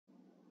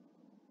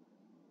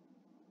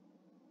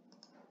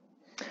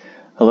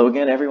Hello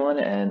again, everyone,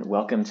 and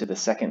welcome to the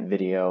second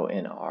video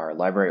in our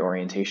library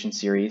orientation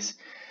series.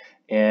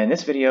 In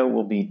this video,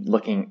 we'll be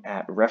looking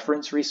at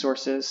reference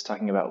resources,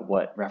 talking about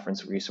what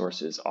reference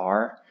resources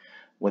are,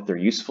 what they're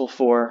useful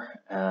for,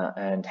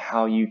 and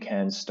how you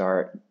can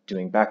start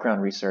doing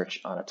background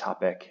research on a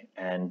topic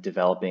and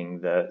developing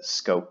the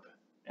scope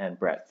and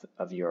breadth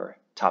of your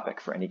topic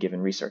for any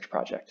given research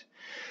project.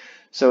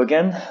 So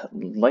again,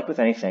 like with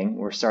anything,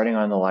 we're starting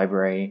on the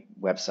library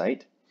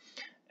website.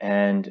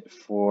 And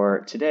for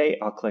today,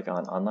 I'll click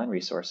on Online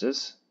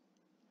Resources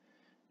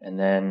and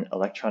then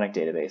Electronic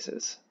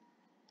Databases.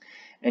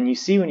 And you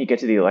see when you get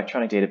to the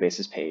Electronic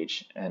Databases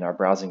page and are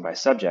browsing by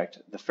subject,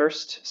 the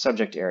first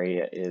subject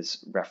area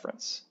is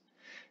reference.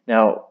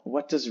 Now,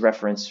 what does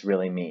reference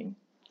really mean?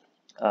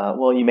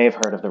 Well, you may have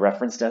heard of the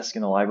reference desk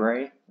in the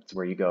library. It's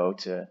where you go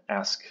to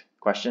ask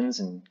questions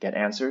and get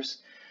answers.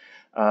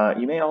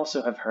 You may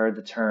also have heard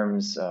the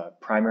terms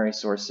primary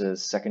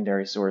sources,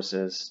 secondary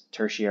sources,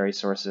 tertiary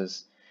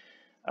sources.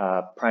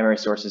 Primary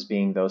sources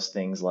being those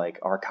things like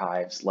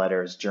archives,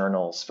 letters,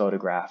 journals,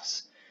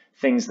 photographs,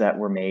 things that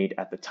were made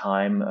at the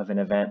time of an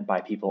event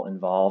by people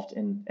involved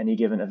in any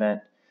given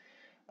event.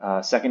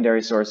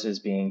 Secondary sources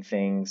being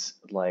things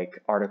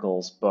like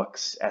articles,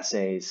 books,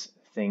 essays,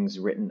 things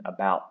written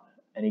about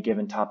any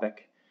given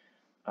topic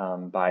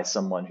by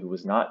someone who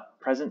was not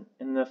present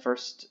in the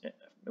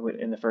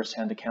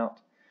first-hand account.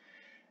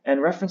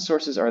 And reference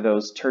sources are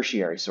those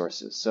tertiary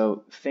sources,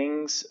 so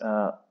things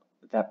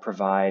that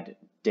provide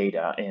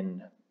data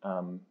in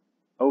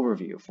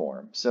overview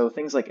form. So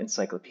things like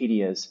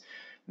encyclopedias,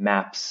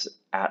 maps,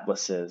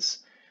 atlases,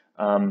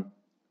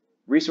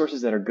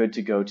 resources that are good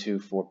to go to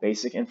for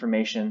basic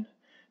information,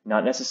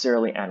 not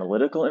necessarily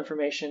analytical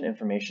information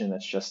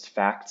that's just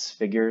facts,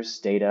 figures,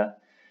 data,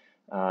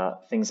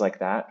 things like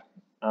that.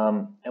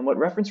 And what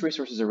reference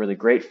resources are really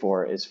great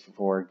for is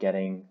for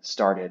getting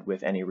started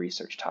with any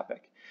research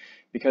topic.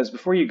 Because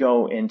before you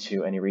go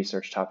into any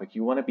research topic,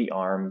 you want to be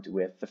armed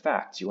with the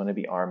facts. You want to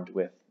be armed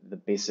with the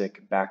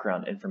basic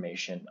background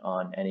information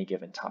on any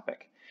given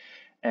topic.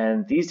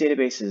 And these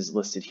databases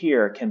listed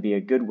here can be a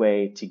good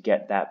way to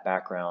get that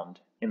background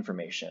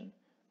information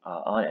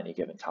on any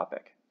given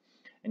topic.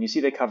 And you see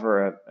they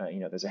cover,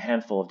 there's a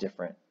handful of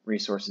different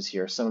resources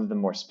here, some of them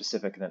more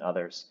specific than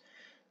others.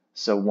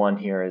 So one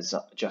here is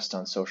just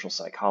on social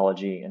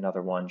psychology,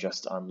 another one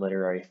just on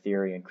literary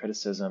theory and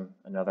criticism,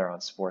 another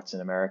on sports in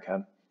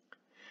America.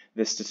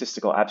 This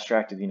statistical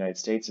abstract of the United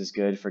States is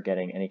good for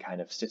getting any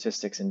kind of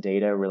statistics and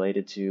data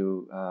related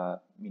to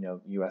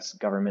U.S.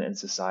 government and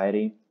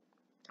society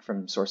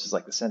from sources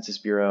like the Census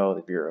Bureau,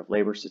 the Bureau of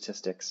Labor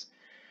Statistics.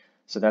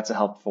 So that's a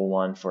helpful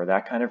one for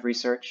that kind of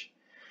research.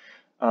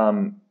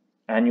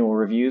 Annual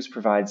Reviews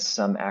provides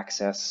some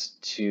access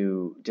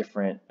to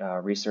different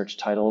research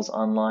titles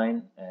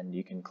online, and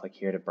you can click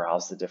here to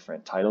browse the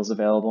different titles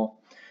available.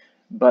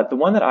 But the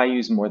one that I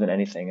use more than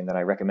anything and that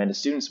I recommend to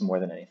students more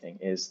than anything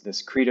is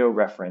this Credo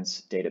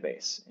Reference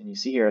Database. And you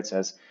see here it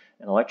says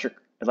an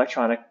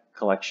electronic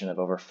collection of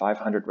over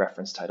 500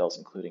 reference titles,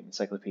 including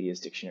encyclopedias,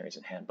 dictionaries,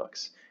 and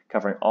handbooks,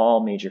 covering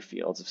all major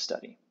fields of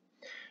study.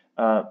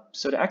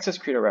 So to access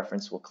Credo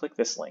Reference, we'll click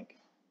this link,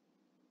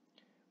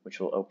 which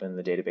will open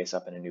the database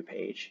up in a new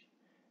page.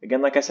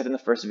 Again, like I said in the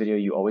first video,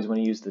 you always want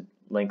to use the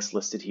links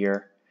listed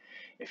here.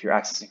 If you're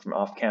accessing from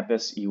off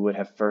campus, you would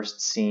have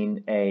first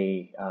seen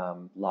a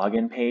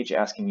login page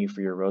asking you for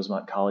your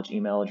Rosemont College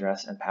email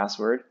address and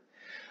password.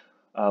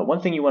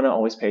 One thing you want to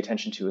always pay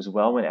attention to as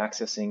well when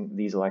accessing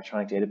these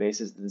electronic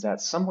databases is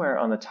that somewhere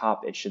on the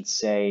top it should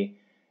say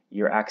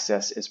your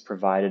access is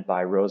provided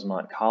by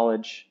Rosemont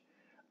College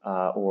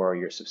or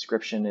your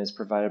subscription is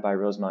provided by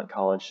Rosemont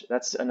College.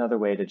 That's another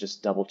way to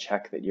just double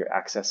check that you're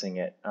accessing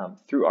it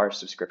through our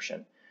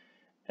subscription,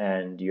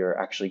 and you're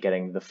actually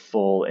getting the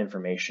full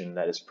information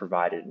that is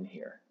provided in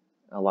here.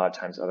 A lot of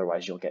times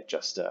otherwise you'll get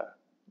just a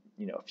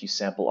few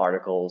sample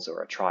articles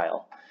or a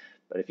trial.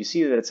 But if you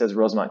see that it says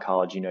Rosemont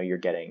College, you know you're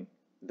getting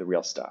the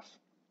real stuff.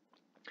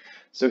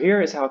 So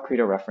here is how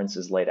Credo Reference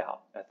is laid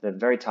out. At the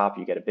very top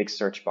you get a big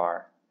search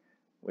bar,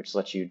 which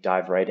lets you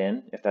dive right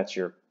in if that's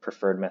your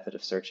preferred method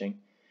of searching.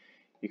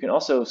 You can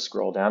also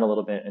scroll down a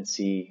little bit and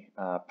see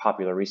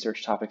popular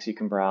research topics you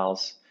can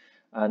browse.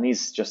 And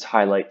these just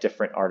highlight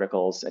different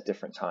articles at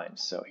different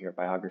times. So here,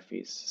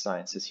 biographies,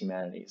 sciences,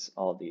 humanities,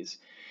 all of these.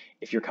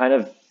 If you're kind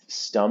of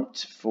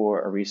stumped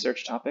for a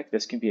research topic,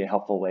 this can be a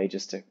helpful way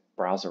just to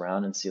browse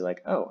around and see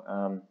like,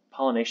 oh,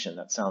 pollination,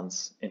 that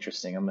sounds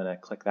interesting. I'm going to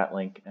click that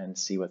link and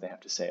see what they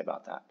have to say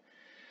about that.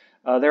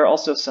 There are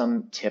also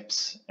some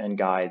tips and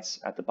guides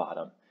at the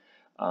bottom.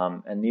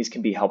 And these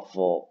can be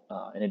helpful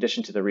in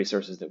addition to the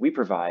resources that we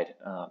provide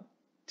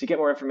to get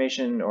more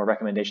information or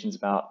recommendations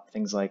about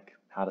things like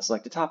how to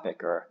select a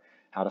topic or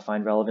how to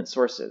find relevant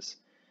sources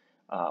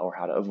or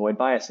how to avoid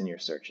bias in your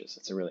searches.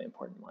 It's a really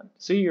important one.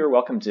 So you're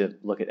welcome to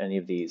look at any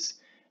of these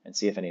and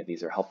see if any of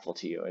these are helpful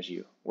to you as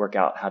you work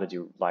out how to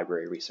do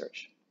library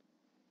research.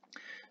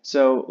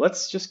 So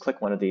let's just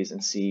click one of these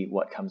and see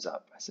what comes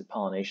up. I said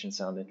pollination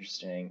sounds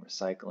interesting,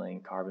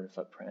 recycling, carbon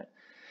footprint.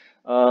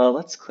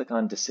 Let's click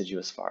on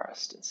deciduous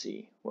forest and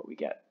see what we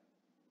get.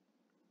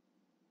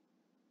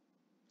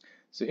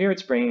 So here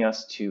it's bringing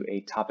us to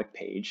a topic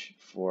page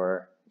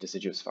for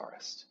deciduous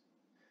forest.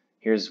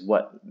 Here's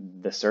what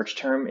the search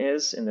term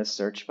is in this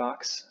search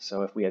box.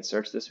 So if we had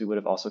searched this, we would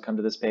have also come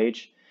to this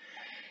page.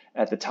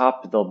 At the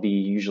top, there'll be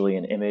usually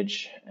an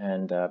image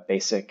and a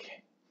basic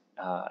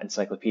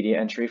encyclopedia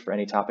entry for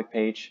any topic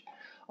page.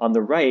 On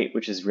the right,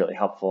 which is really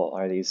helpful,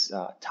 are these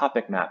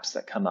topic maps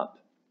that come up,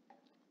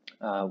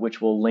 which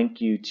will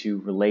link you to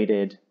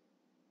related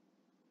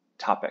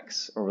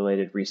topics or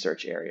related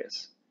research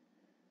areas.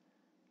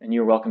 And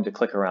you're welcome to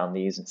click around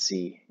these and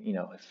see,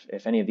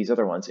 if any of these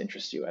other ones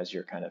interest you as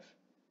you're kind of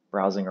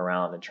browsing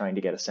around and trying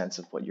to get a sense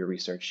of what your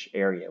research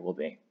area will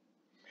be.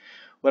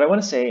 What I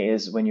want to say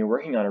is when you're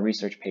working on a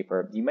research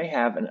paper, you may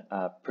have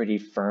a pretty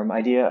firm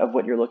idea of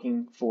what you're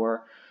looking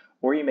for,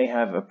 or you may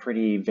have a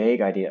pretty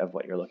vague idea of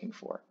what you're looking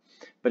for.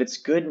 But it's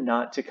good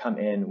not to come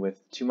in with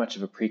too much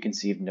of a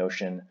preconceived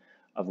notion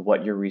of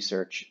what your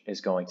research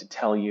is going to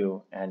tell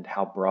you and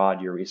how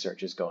broad your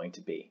research is going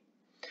to be.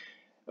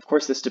 Of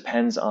course, this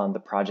depends on the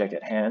project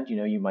at hand.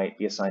 You might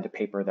be assigned a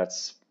paper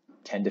that's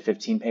 10 to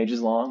 15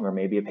 pages long, or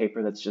maybe a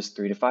paper that's just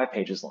 3 to 5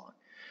 pages long.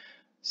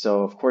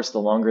 So, of course, the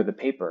longer the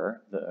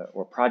paper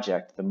or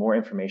project, the more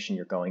information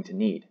you're going to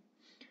need.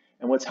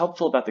 And what's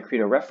helpful about the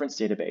Credo Reference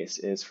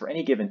Database is for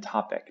any given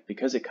topic,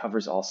 because it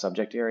covers all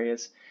subject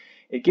areas,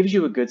 it gives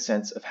you a good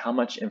sense of how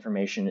much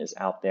information is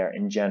out there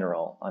in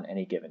general on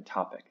any given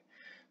topic.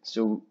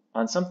 So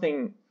on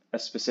something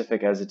as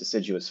specific as a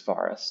deciduous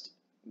forest,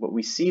 what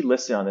we see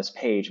listed on this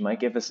page might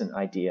give us an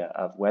idea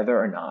of whether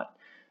or not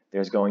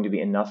there's going to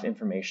be enough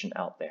information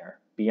out there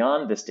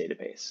beyond this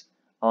database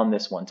on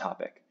this one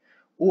topic.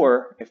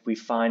 Or if we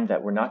find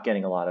that we're not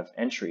getting a lot of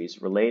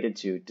entries related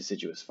to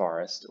deciduous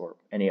forest or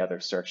any other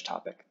search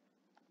topic,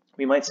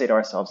 we might say to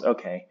ourselves,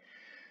 okay,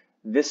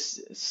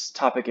 this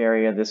topic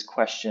area, this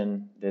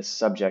question, this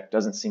subject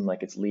doesn't seem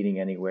like it's leading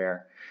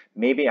anywhere.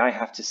 Maybe I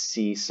have to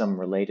see some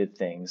related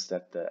things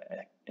that the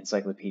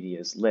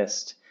encyclopedias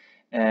list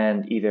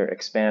and either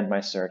expand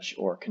my search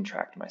or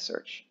contract my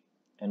search.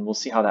 And we'll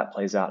see how that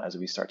plays out as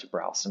we start to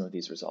browse some of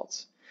these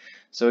results.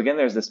 So again,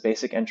 there's this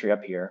basic entry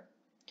up here.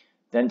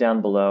 Then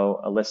down below,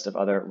 a list of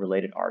other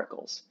related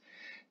articles.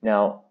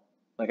 Now,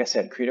 like I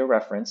said, Credo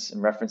Reference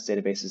and reference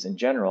databases in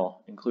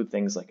general include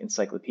things like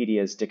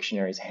encyclopedias,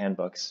 dictionaries,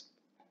 handbooks.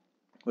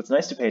 What's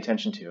nice to pay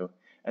attention to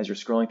as you're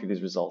scrolling through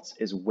these results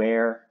is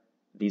where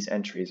these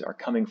entries are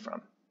coming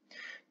from,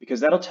 because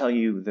that'll tell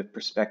you the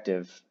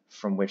perspective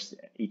from which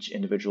each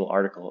individual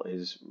article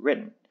is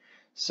written.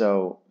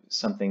 So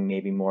something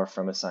maybe more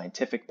from a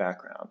scientific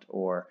background,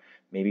 or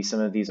maybe some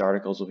of these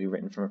articles will be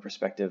written from a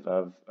perspective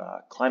of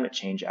climate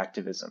change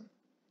activism,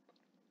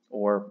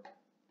 or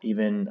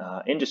even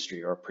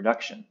industry or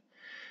production.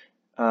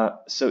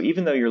 So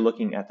even though you're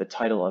looking at the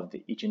title of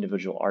each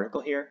individual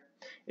article here,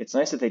 it's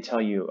nice that they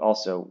tell you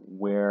also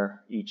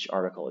where each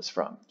article is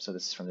from. So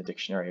this is from the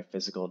Dictionary of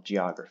Physical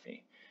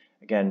Geography.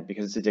 Again,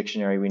 because it's a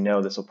dictionary, we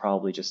know this will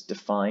probably just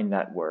define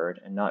that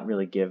word and not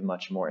really give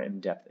much more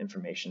in-depth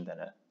information than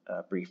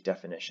a brief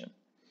definition.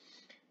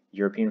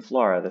 European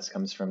flora, this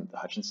comes from the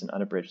Hutchinson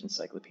Unabridged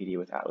Encyclopedia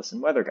with Atlas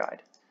and Weather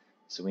Guide.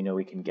 So we know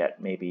we can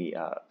get maybe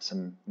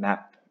some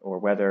map or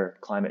weather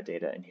climate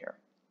data in here.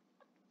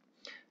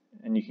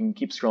 And you can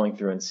keep scrolling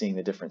through and seeing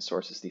the different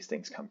sources these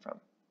things come from.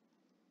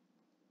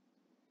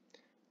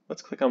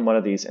 Let's click on one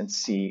of these and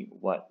see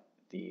what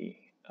the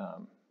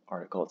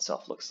article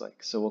itself looks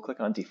like. So we'll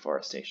click on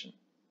deforestation.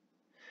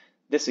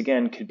 This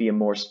again could be a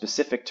more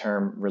specific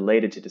term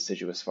related to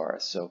deciduous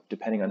forests. So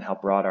depending on how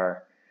broad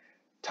our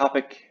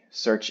topic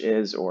search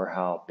is or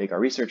how big our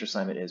research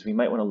assignment is, we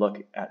might want to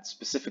look at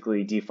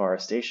specifically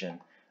deforestation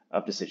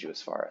of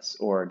deciduous forests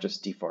or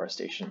just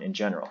deforestation in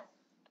general.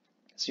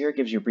 So here it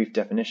gives you a brief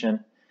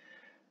definition,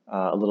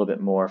 a little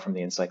bit more from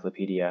the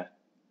encyclopedia,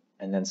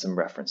 and then some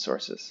reference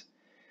sources.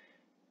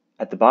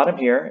 At the bottom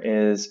here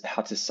is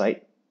how to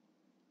cite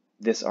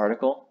this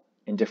article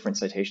in different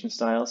citation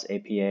styles,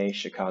 APA,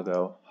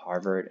 Chicago,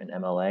 Harvard, and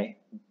MLA.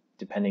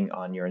 Depending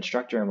on your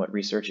instructor and what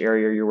research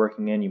area you're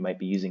working in, you might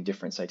be using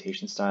different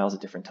citation styles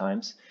at different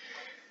times.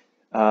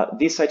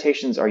 These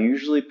citations are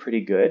usually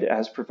pretty good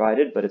as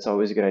provided, but it's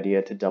always a good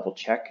idea to double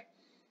check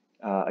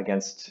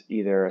against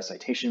either a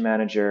citation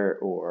manager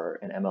or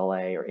an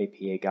MLA or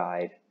APA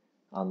guide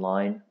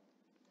online.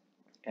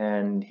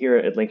 And here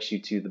it links you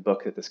to the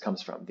book that this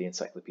comes from, the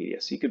encyclopedia.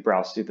 So you could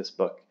browse through this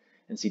book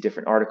and see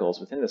different articles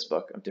within this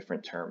book of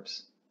different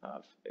terms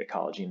of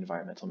ecology and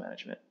environmental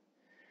management.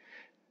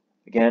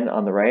 Again,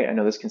 on the right, I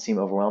know this can seem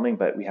overwhelming,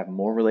 but we have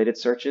more related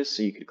searches,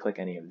 so you could click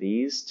any of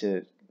these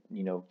to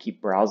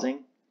keep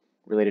browsing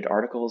related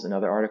articles,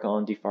 another article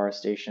on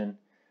deforestation,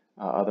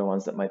 other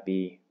ones that might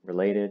be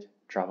related,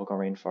 tropical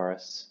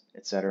rainforests,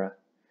 etc.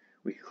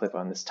 We could click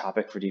on this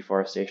topic for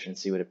deforestation and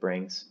see what it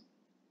brings.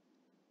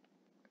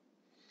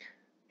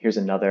 Here's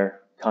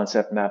another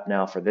concept map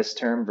now for this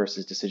term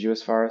versus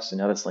deciduous forest. So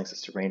now this links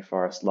us to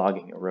rainforest,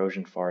 logging,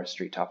 erosion,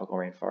 forestry, tropical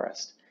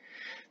rainforest.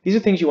 These are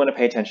things you want to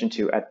pay attention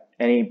to at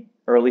any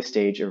early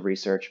stage of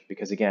research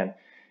because, again,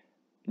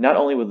 not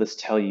only will this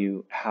tell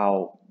you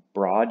how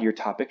broad your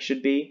topic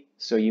should be,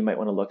 so you might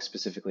want to look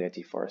specifically at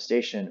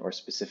deforestation or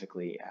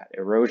specifically at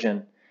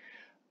erosion,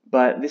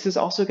 but this is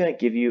also going to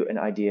give you an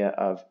idea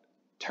of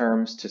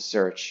terms to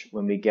search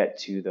when we get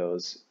to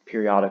those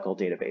periodical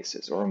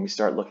databases or when we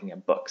start looking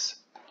at books.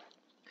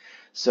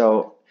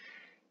 So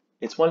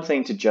it's one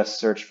thing to just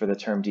search for the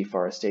term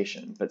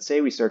deforestation, but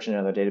say we search in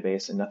another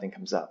database and nothing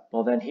comes up.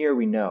 Well, then here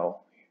we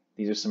know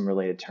these are some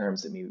related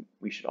terms that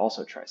we should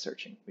also try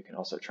searching. We can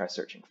also try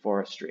searching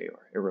forestry or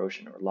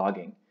erosion or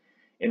logging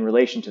in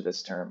relation to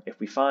this term if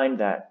we find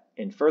that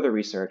in further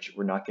research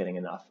we're not getting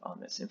enough on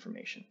this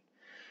information.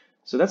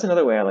 So that's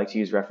another way I like to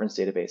use reference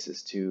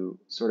databases to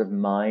sort of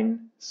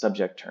mine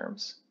subject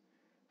terms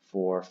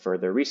for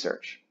further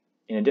research,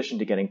 in addition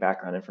to getting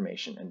background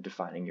information and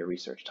defining your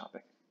research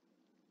topic.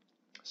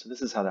 So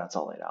this is how that's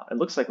all laid out. It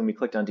looks like when we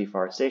clicked on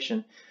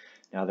deforestation,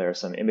 now there are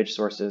some image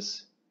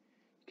sources.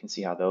 You can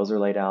see how those are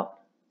laid out.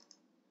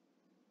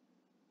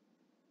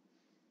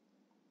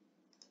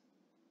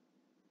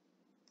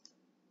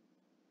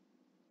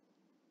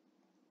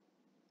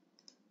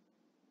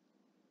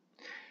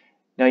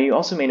 Now you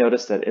also may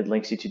notice that it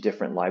links you to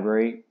different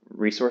library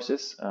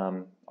resources,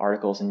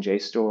 articles in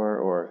JSTOR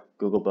or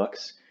Google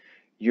Books.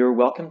 You're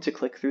welcome to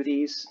click through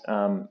these,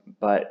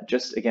 but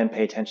just again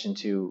pay attention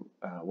to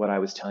what I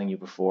was telling you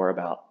before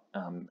about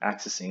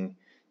accessing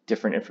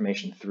different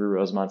information through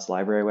Rosemont's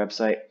library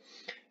website.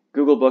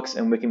 Google Books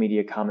and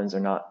Wikimedia Commons are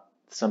not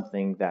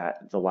something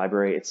that the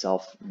library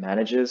itself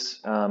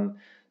manages,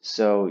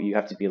 so you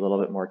have to be a little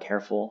bit more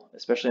careful.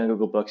 Especially on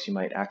Google Books, you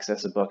might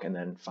access a book and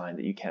then find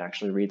that you can't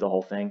actually read the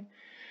whole thing.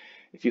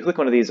 If you click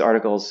one of these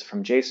articles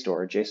from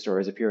JSTOR,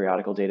 JSTOR is a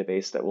periodical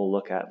database that we'll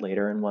look at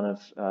later in one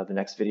of the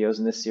next videos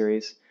in this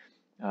series.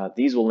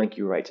 These will link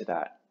you right to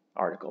that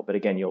article, but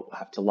again, you'll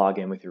have to log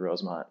in with your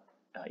Rosemont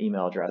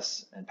email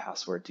address and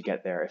password to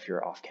get there if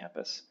you're off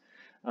campus.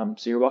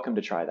 So you're welcome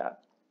to try that.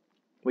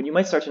 What you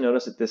might start to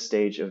notice at this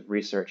stage of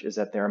research is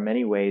that there are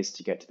many ways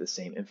to get to the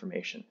same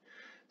information.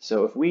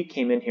 So if we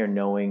came in here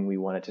knowing we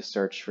wanted to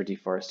search for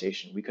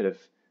deforestation, we could have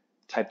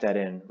typed that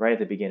in right at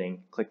the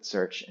beginning, clicked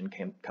search, and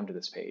come to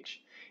this page.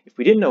 If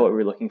we didn't know what we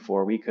were looking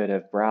for, we could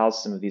have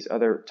browsed some of these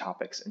other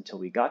topics until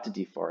we got to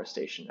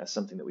deforestation as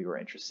something that we were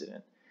interested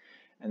in.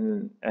 And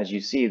then, as you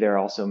see, there are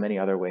also many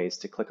other ways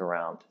to click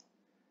around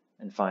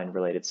and find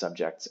related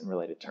subjects and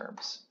related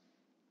terms.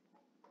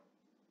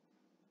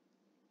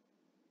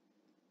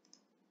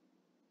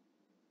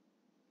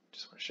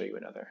 Just want to show you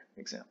another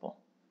example.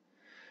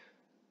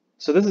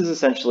 So this is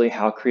essentially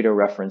how Credo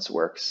Reference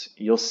works.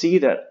 You'll see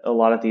that a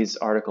lot of these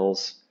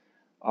articles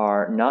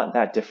are not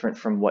that different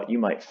from what you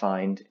might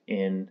find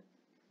in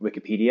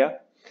Wikipedia.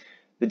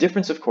 The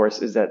difference, of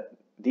course, is that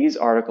these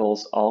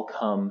articles all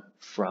come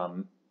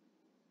from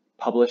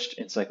published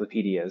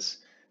encyclopedias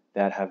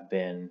that have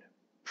been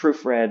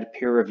proofread,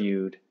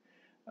 peer-reviewed,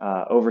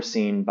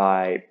 overseen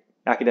by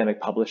academic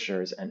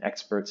publishers and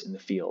experts in the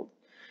field.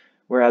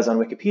 Whereas on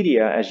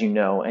Wikipedia, as you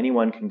know,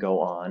 anyone can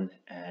go on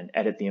and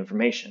edit the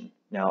information.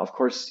 Now, of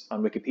course,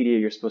 on Wikipedia,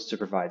 you're supposed to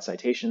provide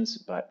citations,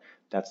 but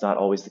that's not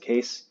always the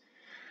case.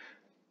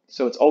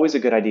 So it's always a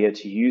good idea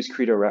to use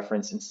Credo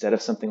Reference instead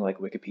of something like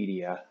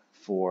Wikipedia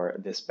for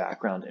this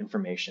background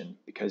information,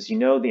 because you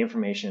know the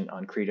information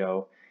on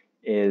Credo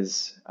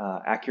is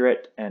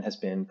accurate and has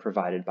been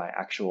provided by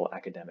actual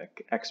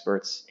academic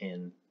experts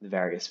in the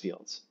various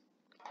fields.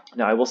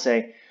 Now, I will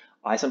say,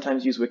 I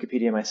sometimes use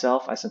Wikipedia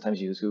myself. I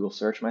sometimes use Google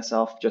search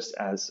myself, just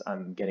as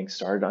I'm getting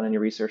started on any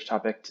research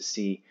topic to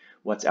see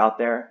what's out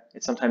there.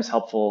 It's sometimes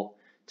helpful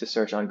to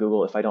search on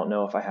Google if I don't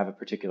know if I have a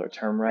particular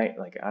term right.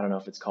 Like, I don't know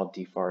if it's called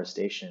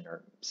deforestation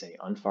or, say,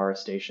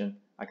 unforestation.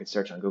 I could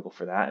search on Google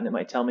for that and it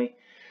might tell me.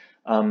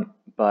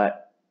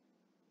 But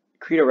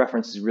Credo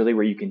Reference is really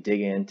where you can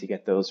dig in to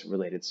get those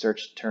related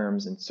search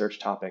terms and search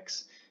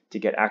topics, to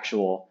get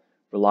actual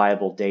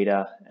reliable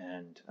data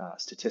and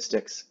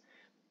statistics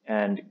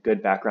and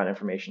good background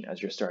information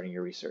as you're starting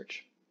your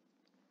research.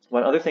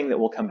 One other thing that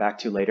we'll come back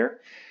to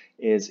later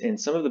is in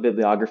some of the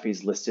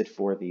bibliographies listed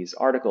for these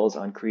articles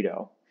on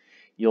Credo,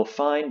 you'll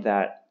find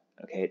that,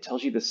 okay, it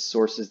tells you the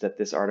sources that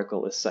this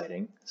article is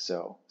citing.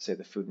 So say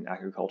the Food and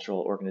Agricultural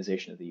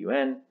Organization of the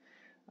UN,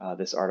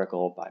 this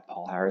article by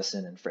Paul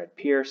Harrison and Fred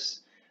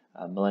Pierce,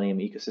 Millennium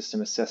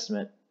Ecosystem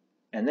Assessment,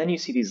 and then you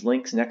see these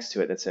links next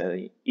to it that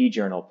say the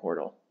eJournal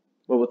portal.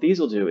 Well, what these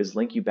will do is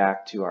link you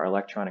back to our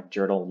electronic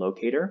journal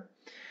locator.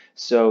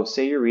 So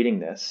say you're reading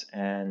this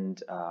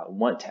and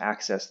want to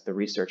access the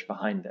research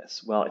behind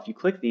this. Well, if you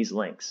click these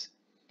links,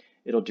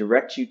 it'll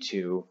direct you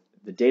to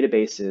the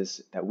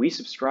databases that we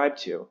subscribe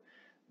to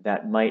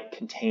that might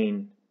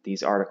contain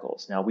these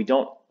articles. Now, we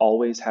don't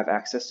always have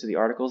access to the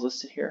articles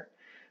listed here,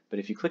 but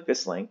if you click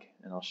this link,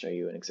 and I'll show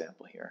you an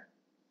example here.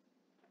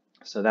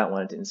 So that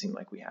one, it didn't seem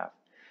like we have.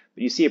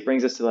 But you see it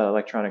brings us to that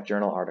electronic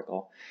journal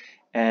article.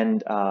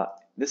 And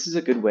this is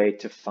a good way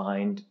to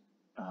find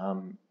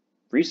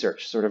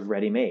research sort of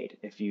ready-made.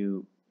 If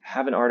you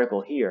have an article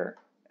here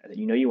that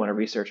you know you want to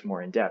research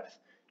more in depth,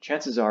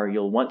 chances are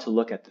you'll want to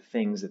look at the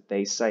things that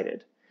they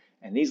cited.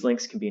 And these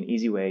links can be an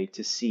easy way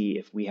to see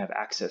if we have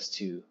access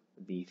to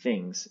the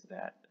things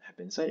that have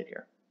been cited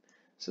here.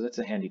 So that's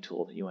a handy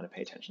tool that you want to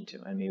pay attention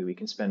to, and maybe we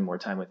can spend more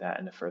time with that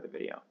in a further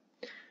video.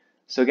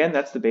 So again,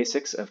 that's the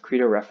basics of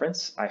Credo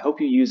Reference. I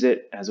hope you use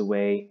it as a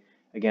way,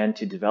 again,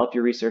 to develop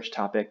your research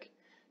topic,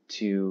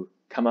 to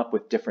come up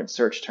with different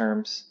search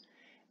terms,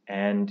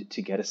 and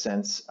to get a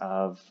sense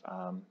of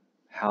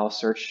how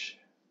search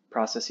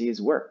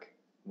processes work.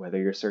 Whether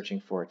you're searching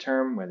for a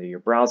term, whether you're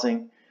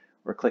browsing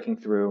or clicking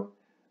through,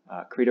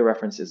 Credo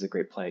Reference is a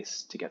great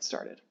place to get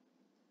started.